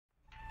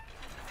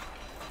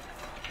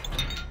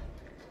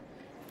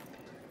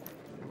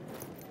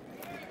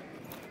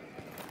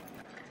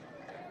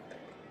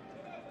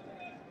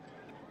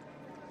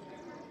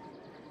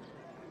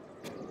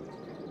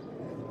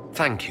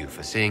Thank you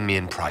for seeing me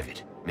in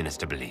private,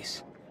 Minister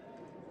Belize.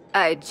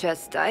 I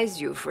chastise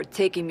you for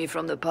taking me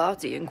from the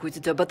party,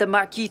 Inquisitor, but the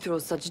Marquis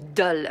throws such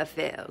dull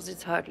affairs.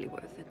 It's hardly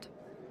worth it.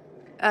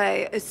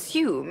 I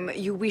assume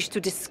you wish to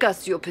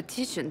discuss your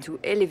petition to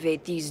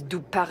elevate these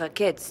du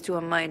Paraquets to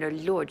a minor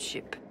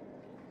lordship.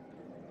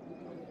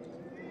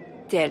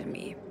 Tell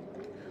me,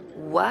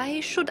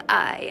 why should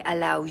I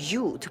allow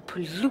you to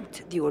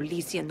pollute the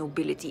Orlesian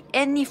nobility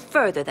any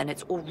further than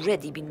it's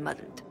already been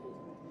muddled?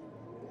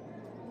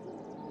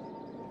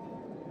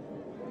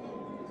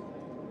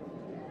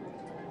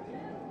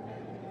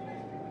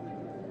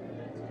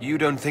 You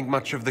don't think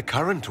much of the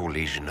current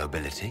Orlesian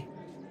nobility?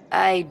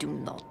 I do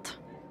not.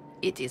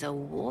 It is a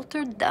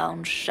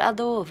watered-down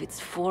shadow of its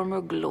former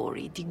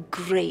glory,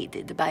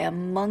 degraded by a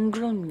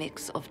mongrel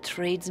mix of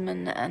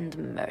tradesmen and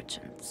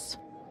merchants.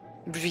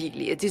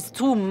 Really, it is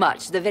too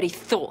much. The very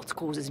thought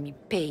causes me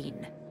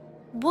pain.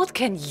 What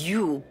can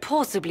you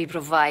possibly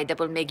provide that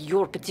will make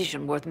your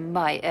petition worth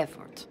my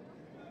effort?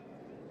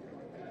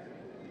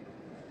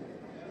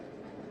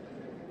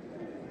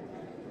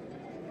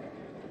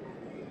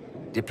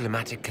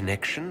 Diplomatic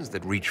connections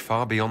that reach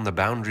far beyond the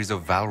boundaries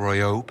of Val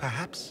Royeaux,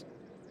 perhaps?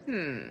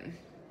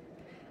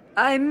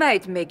 I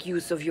might make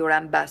use of your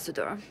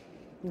ambassador.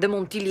 The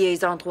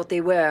Montiliers aren't what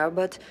they were,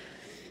 but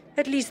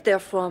at least they're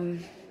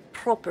from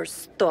proper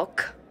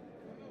stock.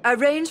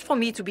 Arrange for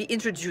me to be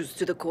introduced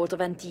to the court of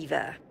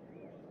Antiva.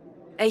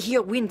 I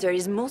hear winter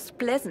is most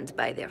pleasant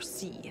by their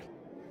sea.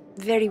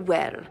 Very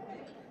well,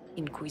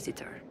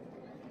 Inquisitor.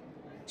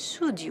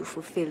 Should you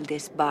fulfill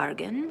this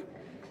bargain,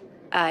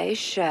 I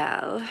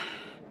shall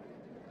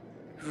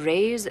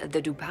raise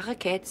the du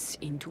Paraquets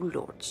into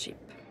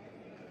lordship.